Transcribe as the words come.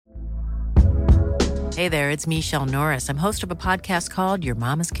Hey there, it's Michelle Norris. I'm host of a podcast called Your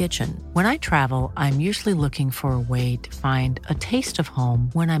Mama's Kitchen. When I travel, I'm usually looking for a way to find a taste of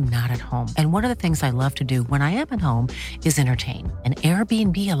home when I'm not at home. And one of the things I love to do when I am at home is entertain. And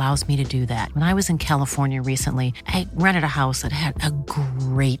Airbnb allows me to do that. When I was in California recently, I rented a house that had a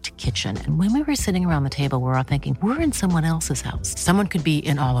great kitchen. And when we were sitting around the table, we were all thinking, we're in someone else's house. Someone could be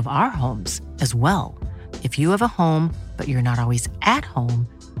in all of our homes as well. If you have a home, but you're not always at home,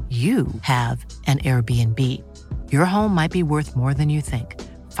 you have an Airbnb. Your home might be worth more than you think.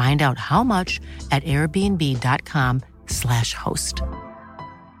 Find out how much at airbnb.com/host.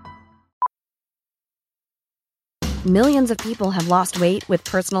 Millions of people have lost weight with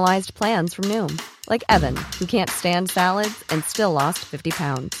personalized plans from Noom. Like Evan, who can't stand salads and still lost 50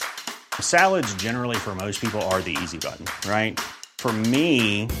 pounds. Salads generally for most people are the easy button, right? For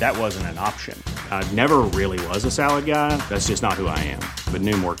me, that wasn't an option. I never really was a salad guy. That's just not who I am. But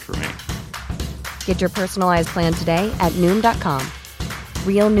Noom worked for me. Get your personalized plan today at Noom.com.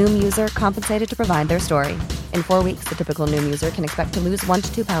 Real Noom user compensated to provide their story. In 4 weeks, the typical Noom user can expect to lose 1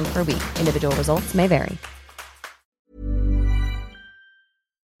 to 2 pounds per week. Individual results may vary.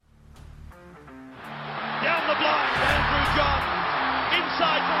 Down the blind, Andrew John.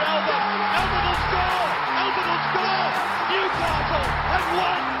 Inside for Albert. Albert will score. Albert will score. Newcastle have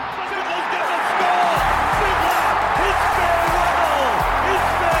won. Sybil's going to score. Fiddler, it's farewell. It's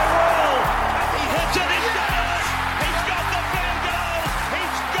farewell. He hits it. He's got it. He's got the fan goal.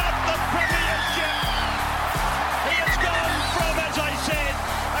 He's got the premiership. He has gone from, as I said,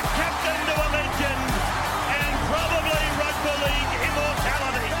 a captain to a legend and probably rugby league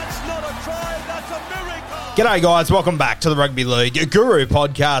immortality. That's not a try. That's a miracle. G'day guys, welcome back to the Rugby League Guru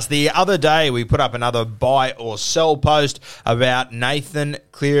podcast. The other day we put up another buy or sell post about Nathan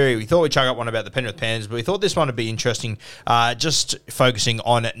Cleary. We thought we'd chuck up one about the Penrith Panthers, but we thought this one would be interesting, just focusing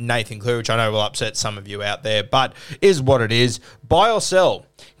on Nathan Cleary, which I know will upset some of you out there, but is what it is. Buy or sell.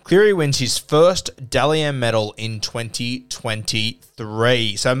 Cleary wins his first Dally M medal in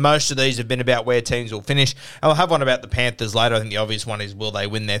 2023. So most of these have been about where teams will finish. And we'll have one about the Panthers later. I think the obvious one is, will they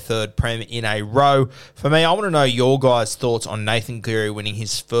win their third Prem in a row? For me, I want to know your guys' thoughts on Nathan Cleary winning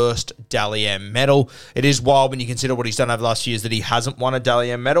his first Dally M medal. It is wild when you consider what he's done over the last few years that he hasn't won a Dally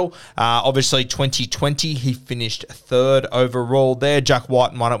M medal. Obviously, 2020, he finished third overall there. Jack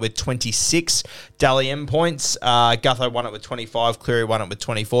White won it with 26 Dally M points. Gutho won it with 25. Cleary won it with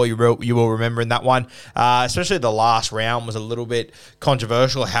 24. You will remember in that one, especially the last round was a little bit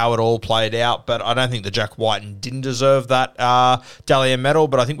controversial how it all played out, but I don't think that Jack White didn't deserve that Dally M medal,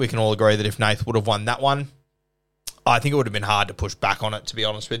 but I think we can all agree that if Nath would have won that one, I think it would have been hard to push back on it, to be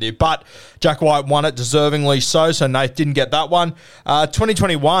honest with you. But Jack White won it deservingly so Nath didn't get that one.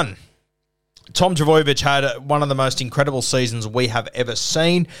 2021. Tom Trbojevic had one of the most incredible seasons we have ever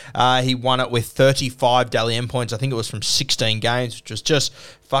seen. He won it with 35 Dally M points. I think it was from 16 games, which was just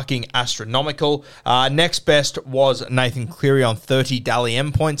fucking astronomical. Next best was Nathan Cleary on 30 Dally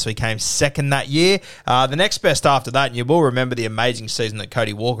M points, so he came second that year. The next best after that, and you will remember the amazing season that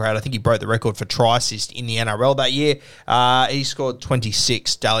Cody Walker had. I think he broke the record for try assist in the NRL that year. He scored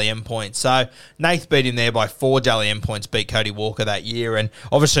 26 Dally M points. So Nath beat him there by 4 Dally M points, beat Cody Walker that year, and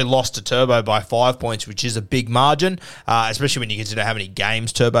obviously lost to Turbo by 5 points, which is a big margin, especially when you consider how many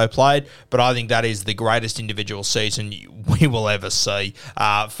games Turbo played. But I think that is the greatest individual season we will ever see.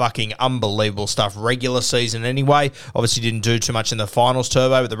 Fucking unbelievable stuff. Regular season anyway. Obviously didn't do too much in the finals,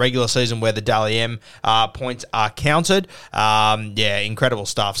 Turbo, but the regular season where the Dally M points are counted. Incredible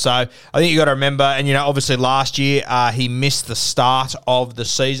stuff. So I think you got to remember, and obviously last year he missed the start of the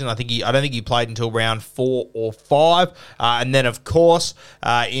season. I don't think he played until round 4 or 5. And then of course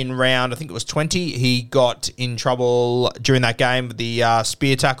in round, I think it was 20, he got in trouble during that game with the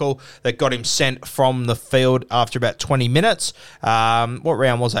spear tackle that got him sent from the field after about 20 minutes. What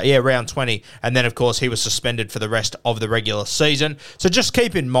round was that? Yeah, round 20. And then, of course, he was suspended for the rest of the regular season. So just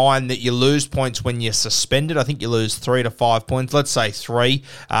keep in mind that you lose points when you're suspended. I think you lose 3 to 5 points. Let's say 3.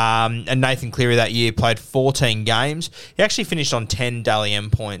 And Nathan Cleary that year played 14 games. He actually finished on 10 Dally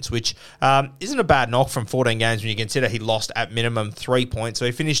M points, which isn't a bad knock from 14 games when you consider he lost at minimum 3 points. So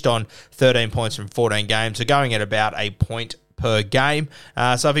he finished on 13 points from 14 games, so going at about a point per game.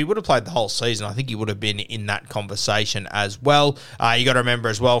 So if he would have played the whole season, I think he would have been in that conversation as well. You got to remember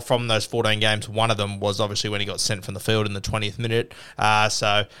as well, from those 14 games, one of them was obviously when he got sent from the field in the 20th minute.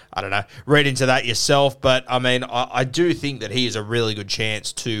 So I don't know, read into that yourself. But I mean, I do think that he has a really good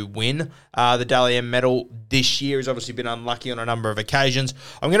chance to win the Dally M medal this year. He's obviously been unlucky on a number of occasions.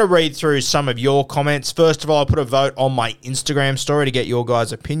 I'm going to read through some of your comments. First of all, I put a vote on my Instagram story to get your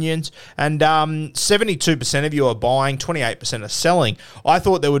guys' opinions. And 72% of you are buying, 28% 100% are selling. I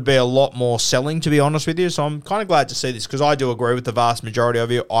thought there would be a lot more selling, to be honest with you, so I'm kind of glad to see this because I do agree with the vast majority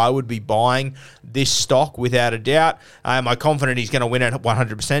of you. I would be buying this stock without a doubt. Am I confident he's going to win it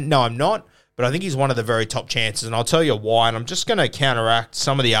 100%? No, I'm not. But I think he's one of the very top chances, and I'll tell you why, and I'm just going to counteract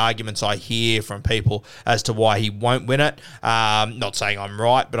some of the arguments I hear from people as to why he won't win it. Not saying I'm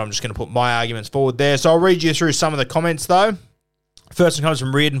right, but I'm just going to put my arguments forward there. So I'll read you through some of the comments, though. First one comes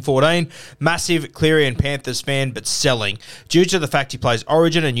from Reardon14. Massive Cleary and Panthers fan, but selling. Due to the fact he plays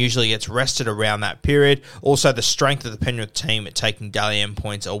Origin and usually gets rested around that period. Also, the strength of the Penrith team at taking Dally M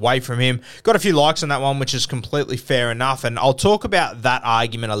points away from him. Got a few likes on that one, which is completely fair enough. And I'll talk about that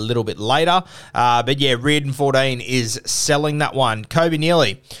argument a little bit later. But yeah, Reardon14 is selling that one. Kobe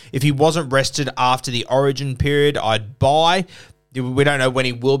Neely. If he wasn't rested after the Origin period, I'd buy. We don't know when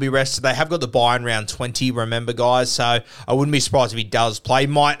he will be rested. They have got the bye in round 20, remember, guys. So I wouldn't be surprised if he does play.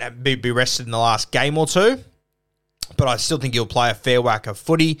 Might be rested in the last game or two. But I still think he'll play a fair whack of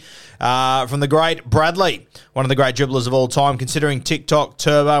footy. From the great Bradley, one of the great dribblers of all time. Considering TikTok,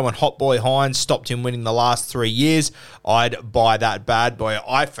 Turbo, and Hot Boy Hines stopped him winning the last 3 years, I'd buy that bad boy.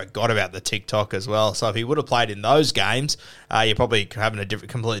 I forgot about the TikTok as well. So if he would have played in those games, you're probably having a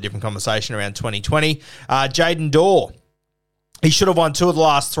completely different conversation around 2020. Jaden Dorr. He should have won 2 of the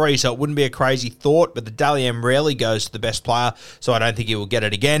last 3, so it wouldn't be a crazy thought, but the Dally M rarely goes to the best player, so I don't think he will get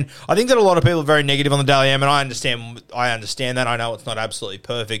it again. I think that a lot of people are very negative on the Dally M, and I understand that. I know it's not absolutely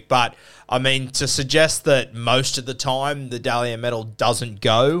perfect, but I mean, to suggest that most of the time the Dally M medal doesn't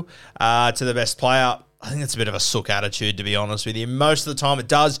go to the best player, I think it's a bit of a sook attitude, to be honest with you. Most of the time it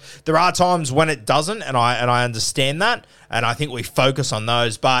does. There are times when it doesn't, and I understand that, and I think we focus on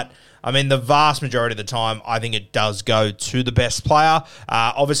those, but I mean, the vast majority of the time, I think it does go to the best player.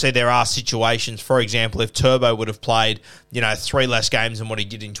 Obviously, there are situations, for example, if Turbo would have played, 3 less games than what he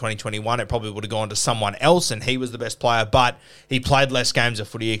did in 2021, it probably would have gone to someone else and he was the best player, but he played less games of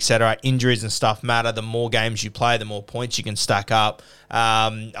footy, etc. Injuries and stuff matter. The more games you play, the more points you can stack up.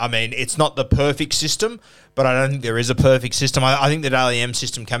 I mean, it's not the perfect system, but I don't think there is a perfect system. I think the Dally M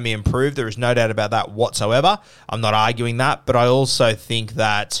system can be improved. There is no doubt about that whatsoever. I'm not arguing that, but I also think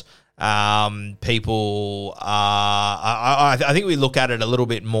that people I think we look at it a little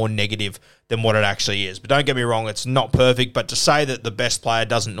bit more negative than what it actually is. But don't get me wrong, it's not perfect. But to say that the best player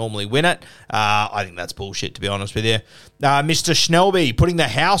doesn't normally win it, I think that's bullshit, to be honest with you. Mr. Schnelby, putting the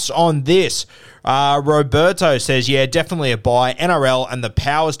house on this. Roberto says, yeah, definitely a buy. NRL and the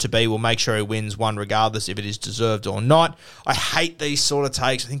powers to be will make sure he wins one regardless if it is deserved or not. I hate these sort of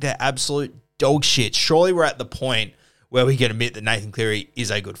takes. I think they're absolute dog shit. Surely we're at the point where we can admit that Nathan Cleary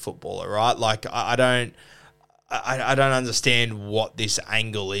is a good footballer, right? Like, I don't understand what this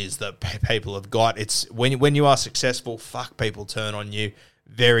angle is that people have got. It's when you are successful, people turn on you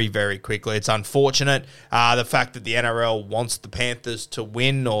very, very quickly. It's unfortunate. The fact that the NRL wants the Panthers to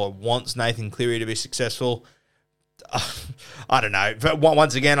win or wants Nathan Cleary to be successful, I don't know. But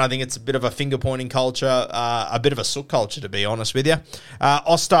once again, I think it's a bit of a finger-pointing culture, a bit of a sook culture, to be honest with you.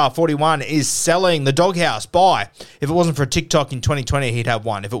 Ostar41 is selling the doghouse. Buy. If it wasn't for TikTok in 2020, he'd have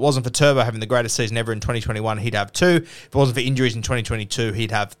 1. If it wasn't for Turbo having the greatest season ever in 2021, he'd have 2. If it wasn't for injuries in 2022,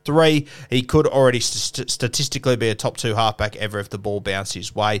 he'd have 3. He could already statistically be a top 2 halfback ever if the ball bounced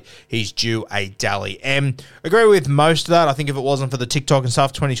his way. He's due a Dally M. Agree with most of that. I think if it wasn't for the TikTok and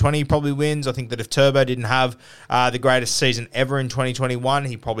stuff, 2020 he probably wins. I think that if Turbo didn't have the greatest season ever in 2021,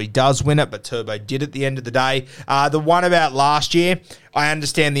 he probably does win it, but Turbo did at the end of the day. The one about last year, I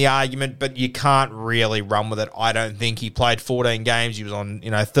understand the argument, but you can't really run with it. I don't think. He played 14 games. He was on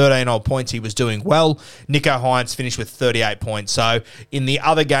 13 odd points. He was doing well. Nicho Hynes finished with 38 points. So in the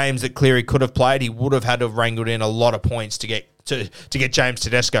other games that Cleary could have played, he would have had to have wrangled in a lot of points to get James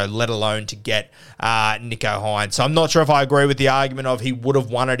Tedesco, let alone to get Nicho Hynes. So I'm not sure if I agree with the argument of he would have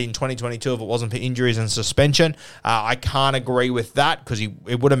won it in 2022 if it wasn't for injuries and suspension. I can't agree with that because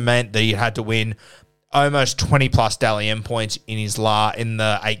it would have meant that he had to win almost 20-plus Dally M points in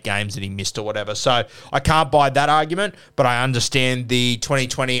the 8 games that he missed or whatever. So I can't buy that argument, but I understand the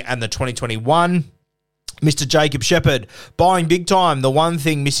 2020 and the 2021. Mr. Jacob Shepherd, buying big time. The one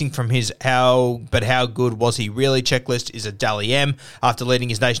thing missing from his how good was he really checklist is a Dally M. After leading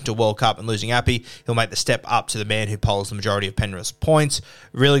his nation to a World Cup and losing Appy, he'll make the step up to the man who polls the majority of Penrith's points.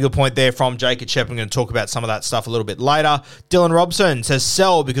 Really good point there from Jacob Shepherd. I'm going to talk about some of that stuff a little bit later. Dylan Robson says,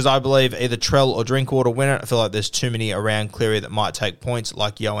 sell because I believe either Trell or Drinkwater win it. I feel like there's too many around Cleary that might take points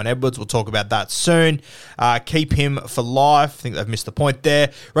like Yohan Edwards. We'll talk about that soon. Keep him for life. I think they've missed the point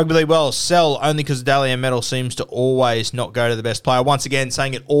there. Rugby League Wells, sell only because the Dally M medal seems to always not go to the best player. Once again,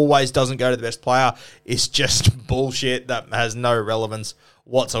 saying it always doesn't go to the best player is just bullshit that has no relevance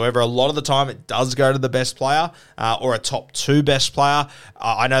whatsoever. A lot of the time it does go to the best player or a top 2 best player.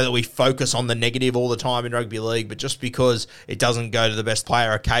 I know that we focus on the negative all the time in rugby league, but just because it doesn't go to the best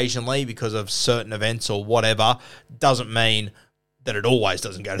player occasionally because of certain events or whatever doesn't mean that it always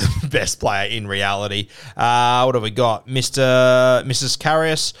doesn't go to the best player in reality. What have we got? Mrs.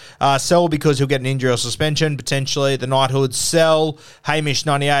 Carius, sell because he'll get an injury or suspension, potentially. The Knighthoods, sell. Hamish,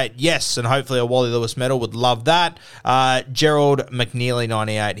 98, yes, and hopefully a Wally Lewis medal, would love that. Gerald McNeely,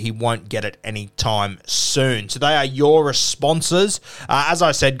 98, he won't get it anytime soon. So they are your responses. As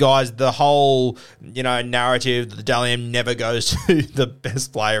I said, guys, the whole, narrative that the Dally M never goes to the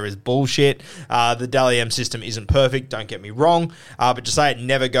best player is bullshit. The Dally M system isn't perfect, don't get me wrong. But to say it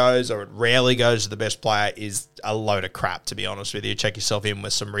never goes or it rarely goes to the best player is a load of crap, to be honest with you. Check yourself in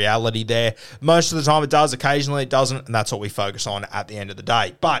with some reality there. Most of the time it does, occasionally it doesn't, and that's what we focus on at the end of the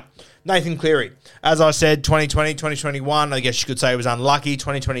day. But Nathan Cleary, as I said, 2020, 2021, I guess you could say he was unlucky.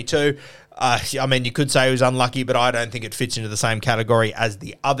 2022, you could say he was unlucky, but I don't think it fits into the same category as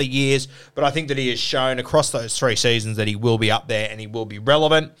the other years. But I think that he has shown across those 3 seasons that he will be up there and he will be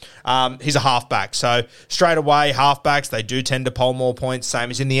relevant. He's a halfback, so straight away, halfbacks, they do tend to poll more points, same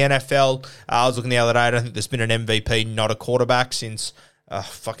as in the NFL. I was looking the other day, I don't think there's been an MVP, not a quarterback, since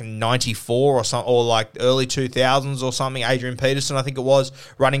fucking 94 or something, or like early 2000s or something. Adrian Peterson, I think it was,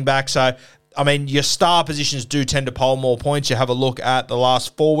 running back. So, your star positions do tend to poll more points. You have a look at the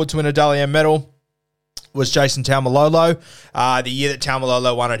last forward to win a Dally M medal was Jason Taumalolo. The year that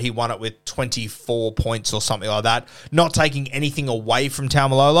Taumalolo won it, he won it with 24 points or something like that. Not taking anything away from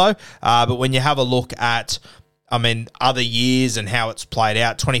Taumalolo, but when you have a look at other years and how it's played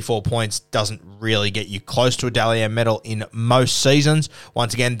out, 24 points doesn't really get you close to a Dally M medal in most seasons.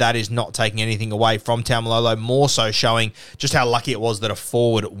 Once again, that is not taking anything away from Taumalolo, more so showing just how lucky it was that a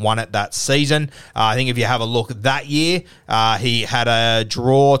forward won it that season. I think if you have a look that year, he had a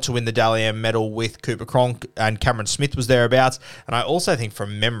draw to win the Dally M medal with Cooper Cronk, and Cameron Smith was thereabouts. And I also think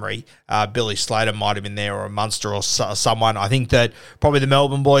from memory, Billy Slater might have been there, or a Munster, or someone. I think that probably the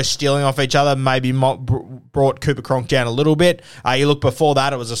Melbourne boys stealing off each other maybe brought Cooper Cronk down a little bit. You look before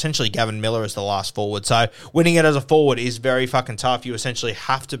that, it was essentially Gavin Miller as the last forward. So winning it as a forward is very fucking tough. You essentially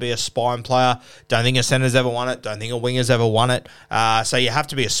have to be a spine player. Don't think a center's ever won it. Don't think a winger's ever won it. So you have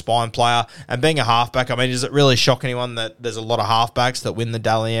to be a spine player. And being a halfback, does it really shock anyone that there's a lot of halfbacks that win the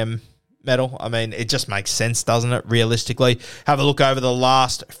Dally M medal? It just makes sense, doesn't it, realistically? Have a look over the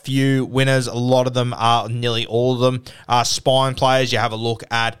last few winners. A lot of them are, nearly all of them are spine players. You have a look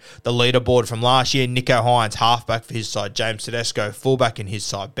at the leaderboard from last year. Nico Hines, halfback for his side. James Tedesco, fullback in his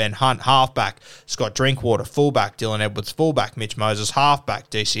side. Ben Hunt, halfback. Scott Drinkwater, fullback. Dylan Edwards, fullback. Mitch Moses,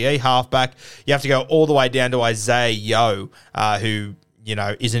 halfback. DCE, halfback. You have to go all the way down to Isaiah Yeo, who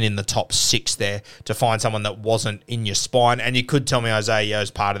isn't in the top 6 there, to find someone that wasn't in your spine. And you could tell me Isaiah Yeo's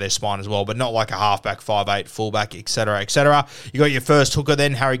part of their spine as well, but not like a halfback, 5'8", fullback, etc., etc. You got your first hooker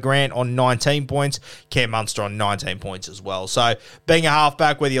then, Harry Grant, on 19 points. Cam Munster on 19 points as well. So being a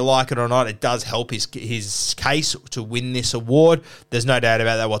halfback, whether you like it or not, it does help his case to win this award. There's no doubt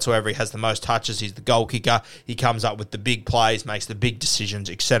about that whatsoever. He has the most touches. He's the goal kicker. He comes up with the big plays, makes the big decisions,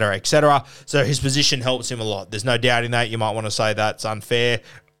 etc., etc. So his position helps him a lot. There's no doubting that. You might want to say that's unfair.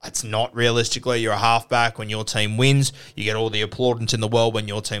 It's not, realistically. You're a halfback. When your team wins, you get all the applaudance in the world. When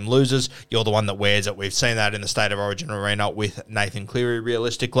your team loses, you're the one that wears it. We've seen that in the State of Origin arena with Nathan Cleary,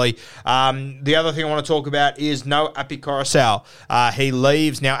 realistically. The other thing I want to talk about is no Api Coruscant. He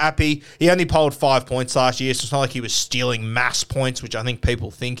leaves. Now, Api, he only polled 5 points last year, so it's not like he was stealing mass points, which I think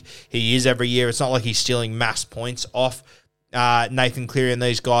people think he is every year. It's not like he's stealing mass points off Nathan Cleary and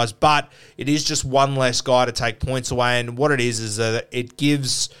these guys, but it is just one less guy to take points away. And what it is that it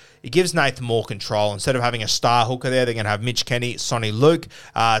gives Nathan more control. Instead of having a star hooker there, they're going to have Mitch Kenny, Sonny Luke,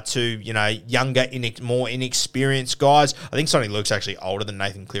 younger, more inexperienced guys. I think Sonny Luke's actually older than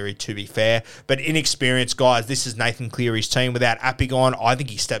Nathan Cleary, to be fair, but inexperienced guys. This is Nathan Cleary's team. Without Api gone, I think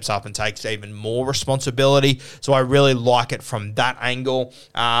he steps up and takes even more responsibility. So I really like it from that angle.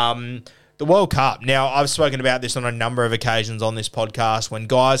 The World Cup. Now, I've spoken about this on a number of occasions on this podcast. When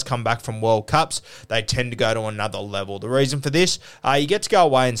guys come back from World Cups, they tend to go to another level. The reason for this, you get to go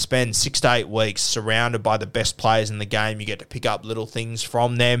away and spend 6 to 8 weeks surrounded by the best players in the game. You get to pick up little things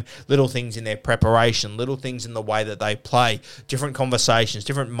from them, little things in their preparation, little things in the way that they play, different conversations,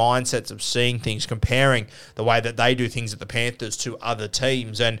 different mindsets of seeing things, comparing the way that they do things at the Panthers to other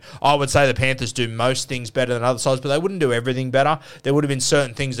teams. And I would say the Panthers do most things better than other sides, but they wouldn't do everything better. There would have been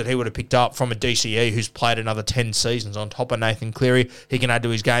certain things that he would have picked up up from a DCE who's played another 10 seasons on top of Nathan Cleary. He can add to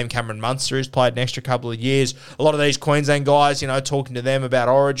his game. Cameron Munster has played an extra couple of years. A lot of these Queensland guys, talking to them about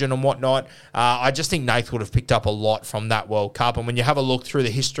Origin and whatnot, I just think Nath would have picked up a lot from that World Cup. And when you have a look through the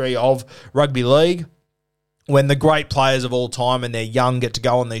history of rugby league, when the great players of all time and they're young get to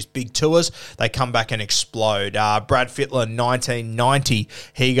go on these big tours, they come back and explode. Brad Fittler, 1990,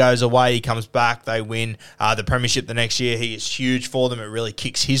 he goes away, he comes back, they win the premiership the next year. He is huge for them. It really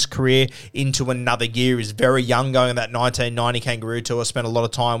kicks his career into another gear. He's very young going on that 1990 Kangaroo Tour, spent a lot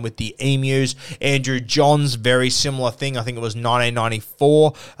of time with the Emus. Andrew Johns, very similar thing. I think it was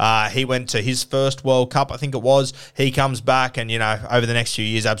 1994. He went to his first World Cup, I think it was. He comes back and, over the next few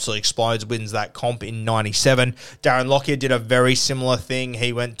years, absolutely explodes, wins that comp in 97. Darren Lockyer did a very similar thing.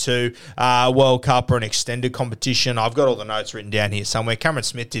 He went to World Cup or an extended competition. I've got all the notes written down here somewhere. Cameron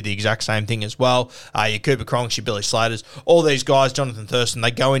Smith did the exact same thing as well. Your Cooper Cronk, your Billy Slaters, all these guys, Jonathan Thurston, they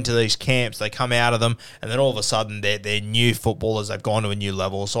go into these camps, they come out of them, and then all of a sudden they're new footballers. They've gone to a new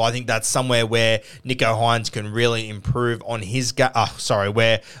level. So I think that's somewhere where Nicho Hynes can really improve on his game.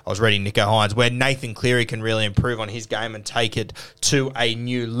 Where I was reading Nicho Hynes, where Nathan Cleary can really improve on his game and take it to a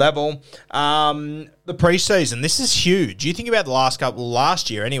new level. The preseason, this is huge. You think about last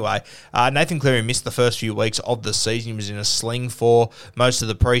year anyway, Nathan Cleary missed the first few weeks of the season. He was in a sling for most of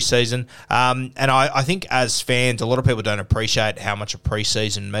the preseason. And I think as fans, a lot of people don't appreciate how much a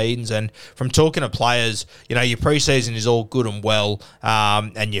preseason means. And from talking to players, your preseason is all good and well,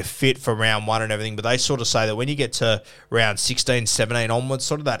 and you're fit for round one and everything. But they sort of say that when you get to round 16, 17 onwards,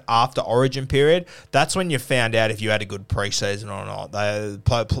 sort of that after Origin period, that's when you found out if you had a good preseason or not.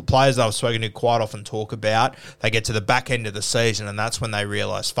 The players that I've spoken to quite often talk about, they get to the back end of the season and that's when they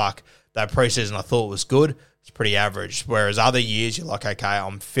realise, fuck, that preseason I thought was good, it's pretty average. Whereas other years, you're like, okay,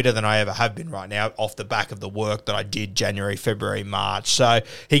 I'm fitter than I ever have been right now off the back of the work that I did January, February, March. So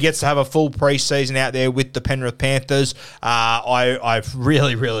he gets to have a full preseason out there with the Penrith Panthers. I'm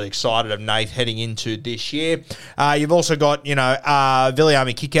really, really excited of Nath heading into this year. You've also got,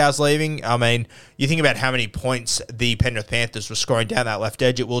 Viliami Kikau's leaving. I mean, you think about how many points the Penrith Panthers were scoring down that left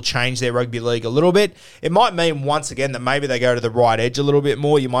edge, it will change their rugby league a little bit. It might mean, once again, that maybe they go to the right edge a little bit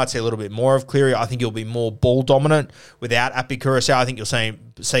more. You might see a little bit more of Cleary. I think he'll be more ball dominant without Api Koroisau. I think you'll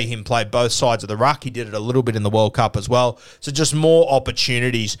see him play both sides of the ruck. He did it a little bit in the World Cup as well. So just more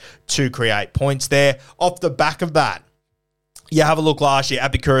opportunities to create points there. Off the back of that, you have a look last year.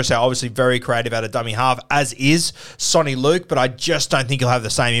 Api Koroisau, obviously very creative out of dummy half, as is Sonny Luke, but I just don't think he'll have the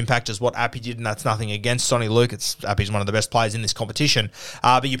same impact as what Api did, and that's nothing against Sonny Luke. Api's one of the best players in this competition.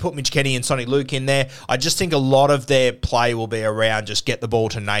 But you put Mitch Kenny and Sonny Luke in there, I just think a lot of their play will be around just get the ball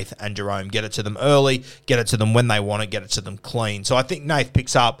to Nath and Jerome, get it to them early, get it to them when they want it, get it to them clean. So I think Nath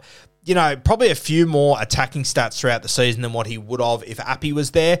picks up probably a few more attacking stats throughout the season than what he would have if Api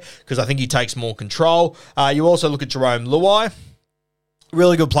was there, because I think he takes more control. You also look at Jerome Luai.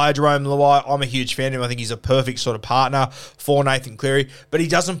 Really good player, Jerome Luai. I'm a huge fan of him. I think he's a perfect sort of partner for Nathan Cleary, but he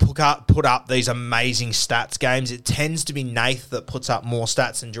doesn't put up these amazing stats games. It tends to be Nath that puts up more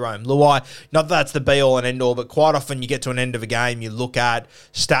stats than Jerome Luai. Not that that's the be-all and end-all, but quite often you get to an end of a game, you look at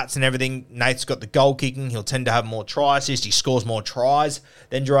stats and everything. Nath's got the goal kicking. He'll tend to have more try assists. He scores more tries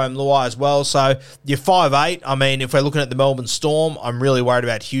than Jerome Luai as well. So you're 5'8". I mean, if we're looking at the Melbourne Storm, I'm really worried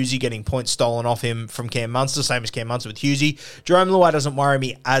about Hughesy getting points stolen off him from Cam Munster, same as Cam Munster with Hughesy. Jerome Luai doesn't worry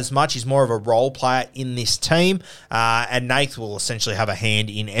me as much. He's more of a role player in this team, and Nath will essentially have a hand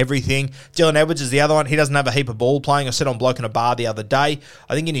in everything. Dylan Edwards is the other one. He doesn't have a heap of ball playing. I said on Bloke in a Bar the other day,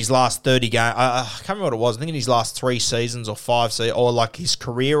 I think in his last 30 games, I can't remember what it was, I think in his last 3 seasons or 5 seasons, or like his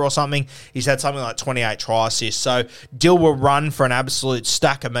career or something, he's had something like 28 try assists. So Dill will run for an absolute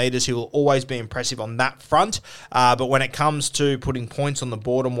stack of meters. He will always be impressive on that front, but when it comes to putting points on the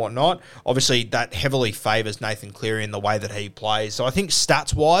board and whatnot, obviously that heavily favours Nathan Cleary in the way that he plays. So I think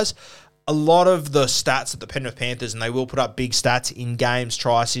stats-wise, a lot of the stats at the Penrith Panthers, and they will put up big stats in games,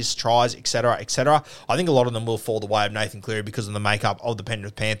 try assists, tries, etc., etc. I think a lot of them will fall the way of Nathan Cleary because of the makeup of the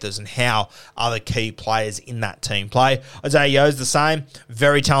Penrith Panthers and how other key players in that team play. Isaiah Yeo's the same.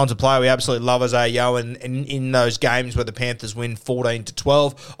 Very talented player. We absolutely love Isaiah Yeo, and in those games where the Panthers win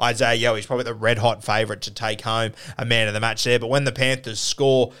 14-12, Isaiah Yeo is probably the red-hot favourite to take home a man of the match there. But when the Panthers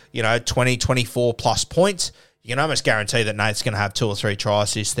score, 20, 24-plus points, you can almost guarantee that Nate's going to have 2 or 3 try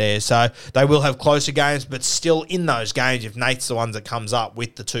assists there. So they will have closer games, but still in those games, if Nate's the one that comes up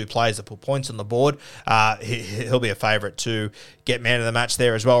with the 2 players that put points on the board, he'll be a favourite to get man of the match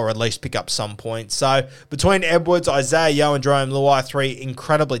there as well, or at least pick up some points. So between Edwards, Isaiah Yeo and Jerome Luai, 3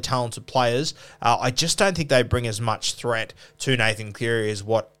 incredibly talented players, I just don't think they bring as much threat to Nathan Cleary as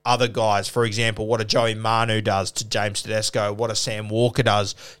what other guys. For example, what a Joey Manu does to James Tedesco, what a Sam Walker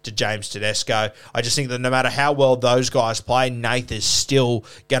does to James Tedesco. I just think that no matter how well those guys play, Nath is still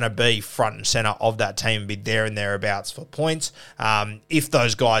going to be front and center of that team and be there and thereabouts for points if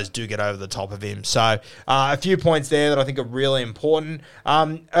those guys do get over the top of him. So a few points there that I think are really important.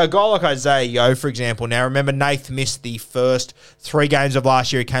 A guy like Isaiah Yeo, for example. Now, remember, Nath missed the first 3 games of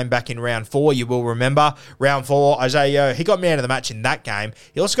last year. He came back in round 4. You will remember. Round 4, Isaiah Yeo, he got man of the match in that game.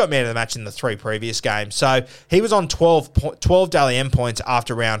 He also got man of the match in the 3 previous games. So he was on 12 Dally M points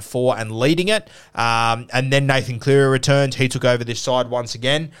after round 4 and leading it. And then Nathan Cleary returned. He took over this side once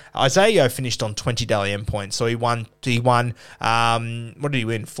again. Isaiah Yeo finished on 20 Dally M points. So he won, what did he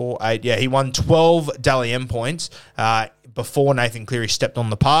win? 4, 8. Yeah, he won 12 Dally M points before Nathan Cleary stepped on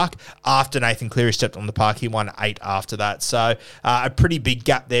the park. After Nathan Cleary stepped on the park, he won 8 after that. So a pretty big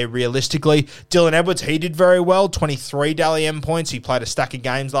gap there realistically. Dylan Edwards, he did very well, 23 Dally M points. He played a stack of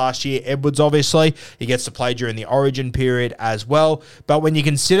games last year. Edwards, obviously, he gets to play during the Origin period as well. But when you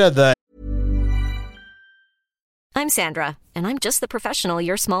consider the... I'm Sandra, and I'm just the professional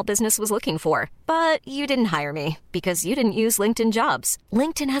your small business was looking for. But you didn't hire me because you didn't use LinkedIn Jobs.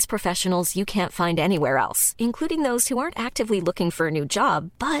 LinkedIn has professionals you can't find anywhere else, including those who aren't actively looking for a new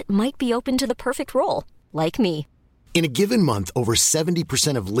job, but might be open to the perfect role, like me. In a given month, over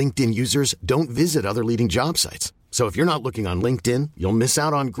 70% of LinkedIn users don't visit other leading job sites. So if you're not looking on LinkedIn, you'll miss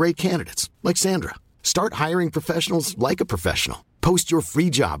out on great candidates, like Sandra. Start hiring professionals like a professional. Post your free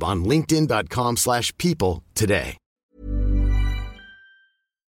job on linkedin.com/people today.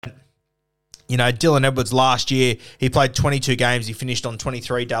 You know, Dylan Edwards last year, he played 22 games. He finished on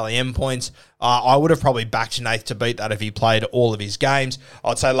 23 Dally M points. I would have probably backed Nath to beat that if he played all of his games.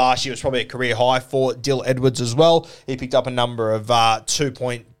 I'd say last year was probably a career high for Dylan Edwards as well. He picked up a number of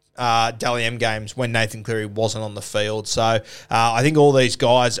 2-point Dally M games when Nathan Cleary wasn't on the field. So I think all these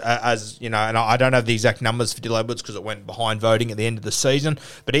guys, as you know, and I don't have the exact numbers for Dylan Edwards because it went behind voting at the end of the season,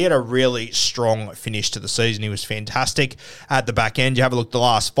 but he had a really strong finish to the season. He was fantastic at the back end. You have a look at the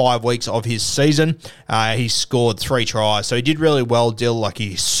last 5 weeks of his season. He scored 3 tries. So he did really well, Dill. Like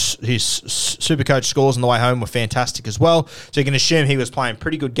his Supercoach scores on the way home were fantastic as well. So you can assume he was playing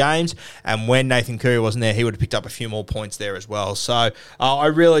pretty good games. And when Nathan Cleary wasn't there, he would have picked up a few more points there as well. So I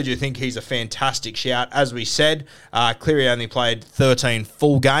really do think he's a fantastic shout. As we said, Cleary only played 13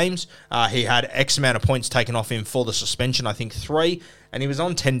 full games. He had X amount of points taken off him for the suspension, I think 3, and he was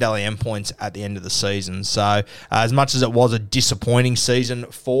on 10 Dally M points at the end of the season. So as much as it was a disappointing season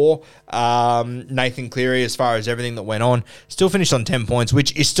for Nathan Cleary as far as everything that went on, still finished on 10 points,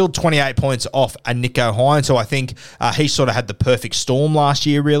 which is still 28 points off a Nicho Hynes. So I think he sort of had the perfect storm last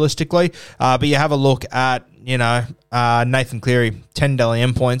year realistically. But you have a look at, you know, Nathan Cleary, 10 Dally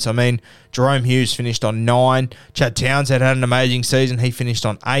M points. I mean, Jerome Hughes finished on 9. Chad Townsend had an amazing season. He finished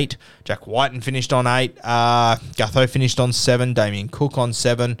on 8. Jack Whiten finished on 8. Gutho finished on 7. Damien Cook on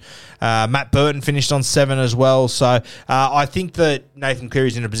 7. Matt Burton finished on 7 as well. So I think that Nathan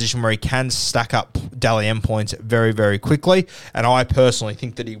Cleary's in a position where he can stack up Dally M points very, very quickly. And I personally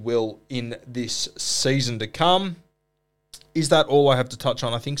think that he will in this season to come. Is that all I have to touch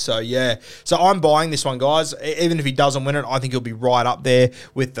on? I think so, yeah. So I'm buying this one, guys. Even if he doesn't win it, I think he'll be right up there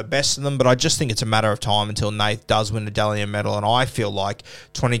with the best of them. But I just think it's a matter of time until Nath does win a Dally M medal. And I feel like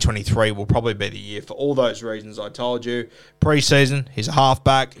 2023 will probably be the year for all those reasons I told you. Pre-season, he's a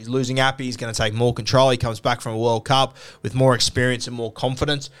halfback. He's losing Appy. He's going to take more control. He comes back from a World Cup with more experience and more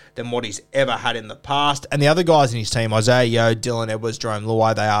confidence than what he's ever had in the past. And the other guys in his team, Isaiah Yeo, Dylan Edwards, Jerome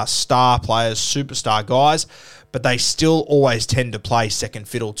Luai, they are star players, superstar guys. But they still always tend to play second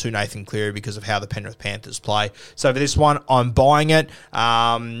fiddle to Nathan Cleary because of how the Penrith Panthers play. So for this one, I'm buying it.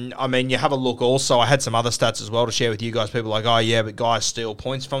 I mean, you have a look also. I had some other stats as well to share with you guys. People are like, oh yeah, but guys steal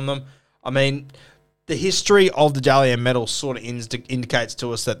points from them. I mean, the history of the Dally M medal sort of indicates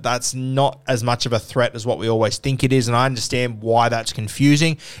to us that that's not as much of a threat as what we always think it is, and I understand why that's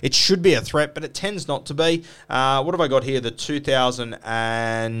confusing. It should be a threat, but it tends not to be. What have I got here? The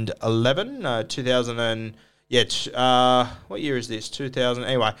 2011? What year is this? 2000.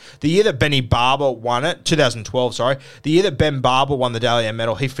 Anyway, the year that Benny Barber won it, 2012, sorry. The year that Ben Barber won the Dally M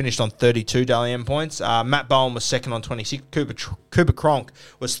medal, he finished on 32 Dally M points. Matt Bowen was second on 26. Cooper Cronk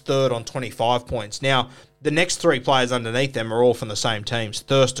was third on 25 points. Now, the next 3 players underneath them are all from the same teams: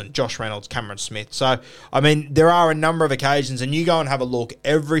 Thurston, Josh Reynolds, Cameron Smith. So, I mean, there are a number of occasions, and you go and have a look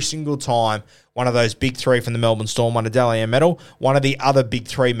every single time one of those big three from the Melbourne Storm won a Dally M medal. One of the other big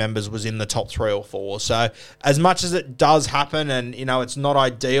three members was in the top 3 or 4. So as much as it does happen, and it's not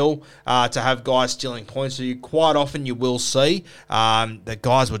ideal to have guys stealing points, so quite often you will see that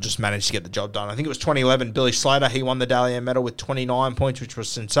guys will just manage to get the job done. I think it was 2011, Billy Slater, he won the Dally M medal with 29 points, which was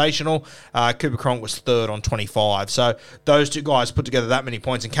sensational. Cooper Cronk was third on 25. So those two guys put together that many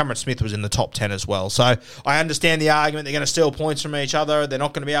points, and Cameron Smith was in the top 10 as well. So I understand the argument they're going to steal points from each other. They're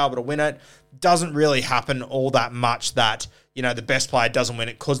not going to be able to win it. Doesn't really happen all that much that, the best player doesn't win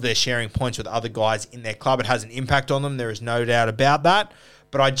it because they're sharing points with other guys in their club. It has an impact on them. There is no doubt about that.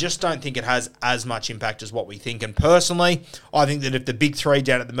 But I just don't think it has as much impact as what we think. And personally, I think that if the big three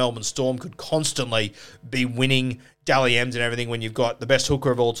down at the Melbourne Storm could constantly be winning Dally M's and everything, when you've got the best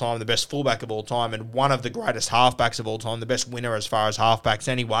hooker of all time, the best fullback of all time, and one of the greatest halfbacks of all time, the best winner as far as halfbacks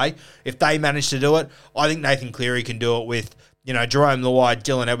anyway, if they manage to do it, I think Nathan Cleary can do it with Jerome Luai,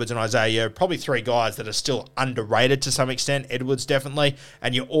 Dylan Edwards, and Isaiah Yeo, probably 3 guys that are still underrated to some extent. Edwards definitely,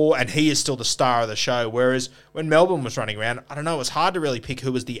 and he is still the star of the show. Whereas when Melbourne was running around, I don't know, it was hard to really pick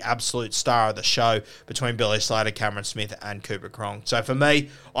who was the absolute star of the show between Billy Slater, Cameron Smith, and Cooper Cronk. So for me,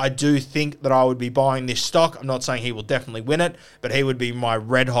 I do think that I would be buying this stock. I'm not saying he will definitely win it, but he would be my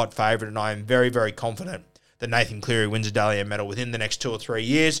red hot favourite, and I am very, very confident that Nathan Cleary wins a Dally M medal within the next 2 or 3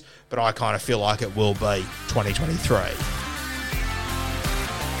 years. But I kind of feel like it will be 2023.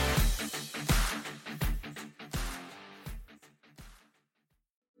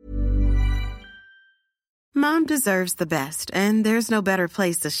 Mom deserves the best, and there's no better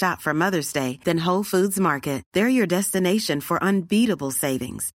place to shop for Mother's Day than Whole Foods Market. They're your destination for unbeatable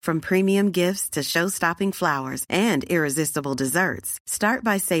savings, from premium gifts to show-stopping flowers and irresistible desserts. Start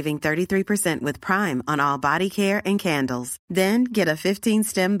by saving 33% with Prime on all body care and candles. Then get a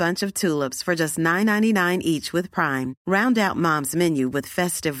 15-stem bunch of tulips for just $9.99 each with Prime. Round out Mom's menu with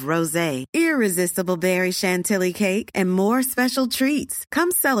festive rosé, irresistible berry chantilly cake, and more special treats.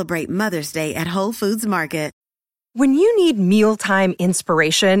 Come celebrate Mother's Day at Whole Foods Market. When you need mealtime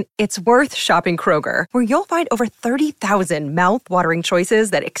inspiration, it's worth shopping Kroger, where you'll find over 30,000 mouth-watering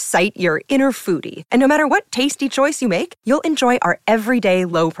choices that excite your inner foodie. And no matter what tasty choice you make, you'll enjoy our everyday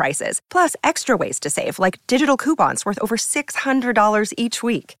low prices, plus extra ways to save, like digital coupons worth over $600 each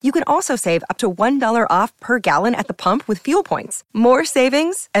week. You can also save up to $1 off per gallon at the pump with fuel points. More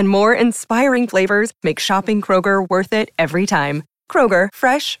savings and more inspiring flavors make shopping Kroger worth it every time. Kroger,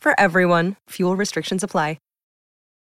 fresh for everyone. Fuel restrictions apply.